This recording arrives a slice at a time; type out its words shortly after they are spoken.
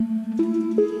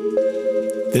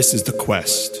This is the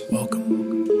quest.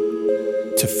 Welcome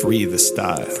to free the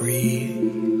style. Free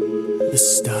the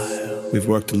style. We've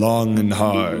worked long and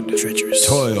hard, treacherous,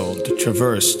 toiled,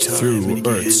 traversed through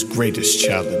Earth's greatest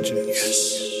challenges.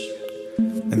 Yes.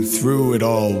 And through it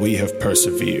all we have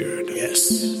persevered.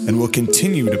 Yes. And will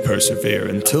continue to persevere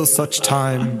until such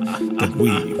time that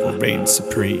we will reign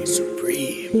supreme.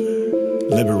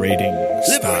 Liberating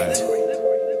style.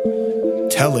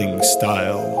 Telling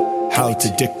style how to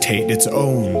dictate its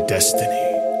own destiny.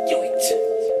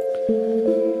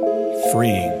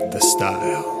 Freeing the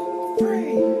style.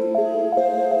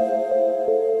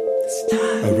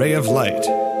 A ray of light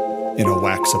in a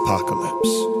wax apocalypse.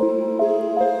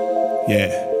 Yeah.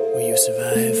 Will you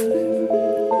survive?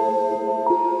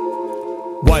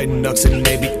 White Nux and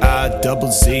maybe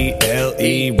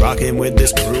I-double-Z-L-E. Rocking with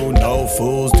this crew, no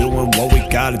fools, doing what we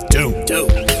gotta do.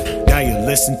 Now you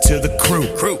listen to the crew.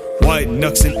 White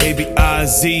Nux and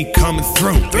ABIZ coming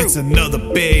through. It's another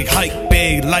big hike,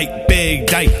 big light, big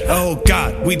dike. Oh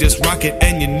God, we just rock it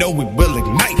and you know we will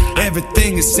ignite.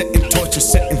 Everything is setting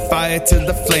torches, setting fire to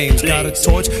the flames. Got a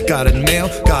torch, got a nail,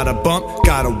 got a bump,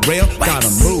 got a rail, gotta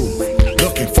move.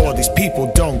 Looking for these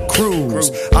people, don't cruise.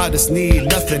 I just need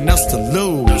nothing else to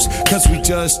lose. Cause we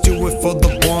just do it for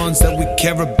the ones that we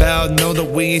care about. Know that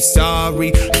we ain't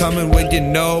sorry. Coming when you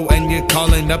know and you're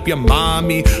calling up your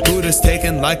mommy, who just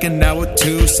taking like an hour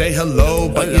to say hello.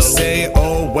 But you say,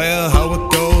 oh well, how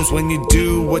it goes when you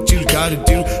do what you gotta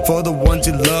do for the ones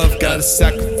you love. Gotta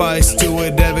sacrifice, do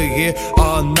it every year,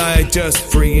 all night. Just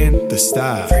freeing the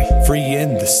style,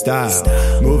 freeing the style.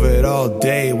 Move it all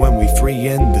day when we free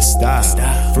in the style.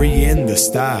 Free in the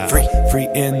style, free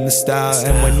in the style.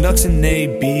 And when Nux and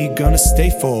AB gonna stay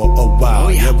for a while.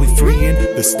 Yeah, we free in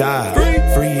the style,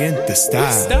 free in the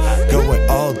style. Going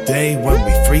all day when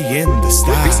we free in the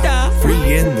style.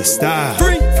 Free in the style,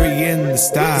 free in the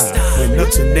style. When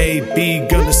Nux and AB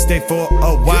gonna stay for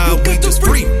a while. We just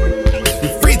free, we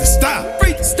free the style.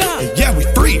 And yeah, we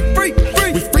free,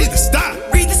 we free the style.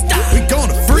 We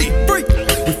gonna free,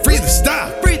 we free the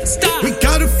style. We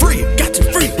gotta free,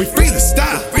 we free the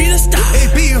style.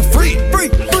 AB and free,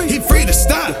 he free the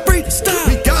style. We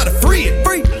gotta free it,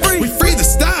 we free the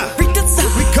style. We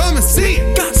come and see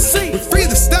it, we free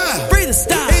the style.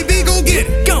 AB gon' get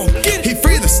it, he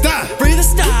free the style. I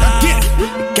get it, You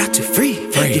got to free.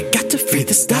 You got to free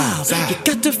the style. You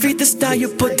got to free the style. You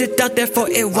put it out there for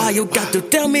a while. You got to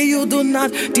tell me you do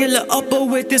not deal up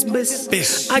with this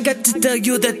miss. I got to tell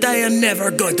you that I am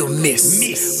never going to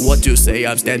miss. What you say?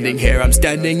 I'm standing here, I'm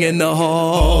standing in the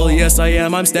hall. Yes I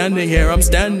am, I'm standing here, I'm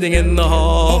standing in the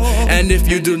hall. And if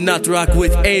you do not rock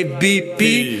with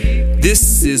ABP,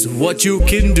 this is what you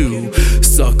can do.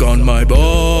 Suck on my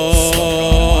balls.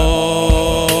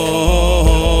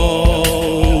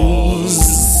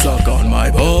 Suck on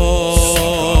my balls.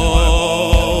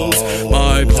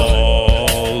 My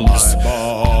balls.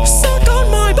 Suck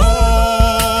on my balls.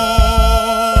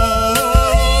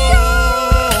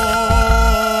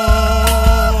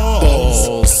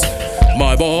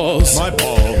 My balls. my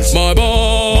balls, My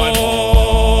balls.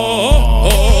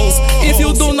 If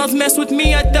you do not mess with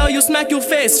me, I tell you, smack your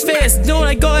face. Don't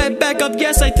I go ahead, back up?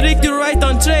 Yes, I tricked you right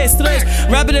on trace.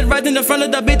 Rapping it right in the front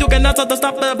of the beat, you cannot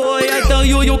stop that boy. I tell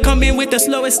you, you come in with the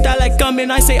slowest style. I come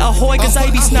in, I say ahoy, cause I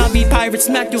be snobby pirate,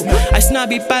 smack you. I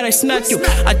snobby pirate, I smack you.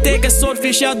 I take a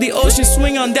swordfish out the ocean,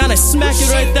 swing on down, I smack you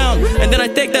right down. And then I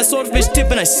take that swordfish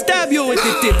tip and I stab you with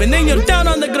the tip. And then you're down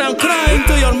on the ground crying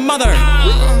to your mother.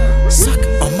 Suck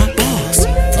on my balls,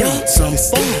 yo, some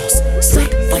balls.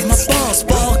 Suck on my balls,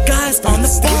 ball guys on the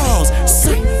balls.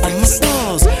 Suck on my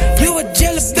balls, you a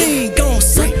jelly bean, gon'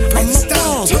 suck on my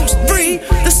balls. Free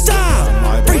the style,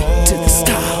 free to the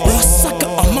style. Or sucker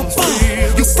on my balls.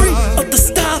 You free of the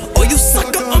style, or you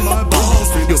sucker on my balls.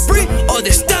 You free of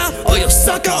the style, or you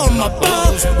sucker on my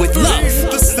balls. With love,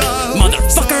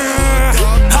 motherfucker.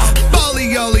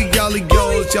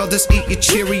 y'all just eat your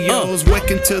Cheerios.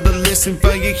 Waking to the listen,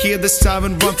 but you hear the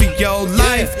siren run for your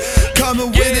life.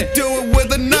 Coming with it, do it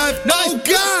with a knife. Oh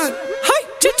God!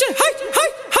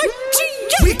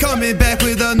 We coming back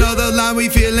with another line. We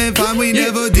feeling fine. We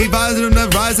never devised on the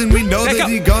rising. We know that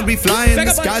we gonna be flying.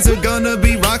 The skies are gonna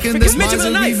be rocking. This minds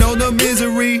and we know the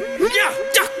misery.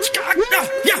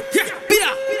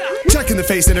 Check in the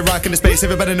face and it rockin' the space.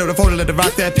 Everybody know the photo, let it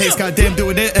rock that pace. Goddamn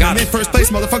doing it, and I'm in first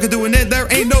place, motherfucker doing it. There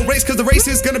ain't no race, cause the race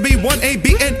is gonna be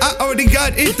 1AB, and I already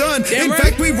got it done. In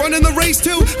fact, we running the race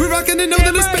too. We rockin' and know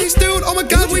that the space dude. Oh my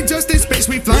God, we just in space.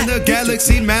 We flying the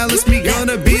galaxy, malice. Me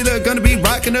gonna be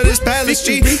rockin' of this palace.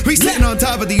 G. We sitting on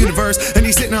top of the universe, and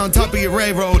he's sitting on top of your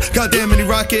railroad. Goddamn, and he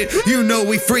rock it. You know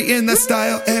we free in that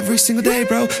style every single day,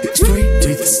 bro. It's free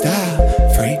to the style,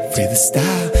 free the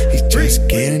style.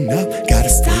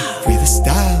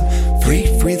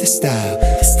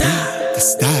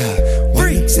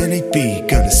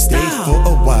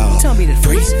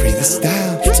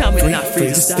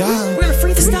 style. We're gonna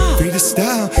free the style. Free the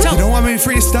style. Tell You don't want me to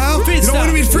freestyle? Free the You don't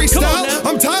want me to style. Come on freestyle? now.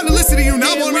 I'm tired of listening to you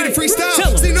now. Damn Want me to right. freestyle?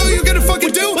 Tell 'em. So you know you're gonna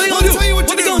fucking do? What they I'm gonna gonna do? tell you what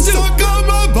What to they do. gonna do? Suck on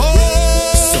my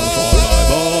balls. Suck on my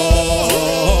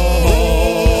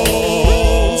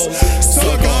balls.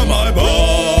 Suck on my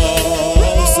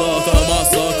balls.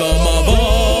 Suck on my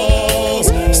balls.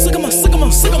 Suck on my, suck on my,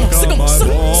 suck on my, suck on my,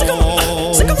 suck on my,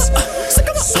 suck on my, suck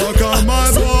on my, Suck on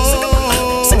my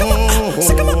balls. suck on my,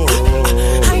 suck on my.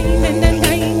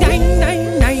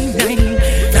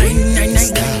 The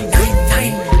style.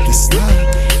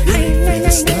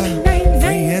 The style.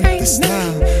 Free in the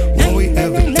style. What we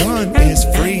ever done is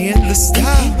free in the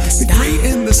style. Free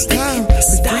in the style.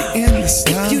 Free in the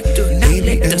style. You do not Baby,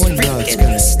 let and us we're free not in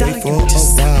gonna the stay style. for You a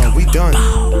just while. We done.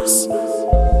 balls.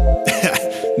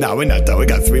 Nah, we're not done. We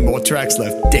got 3 more tracks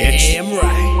left. Bitch. Damn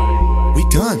right. We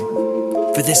done.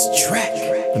 For this track,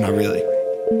 But not really.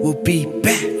 we'll be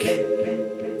back.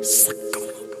 Suck on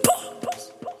my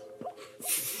balls.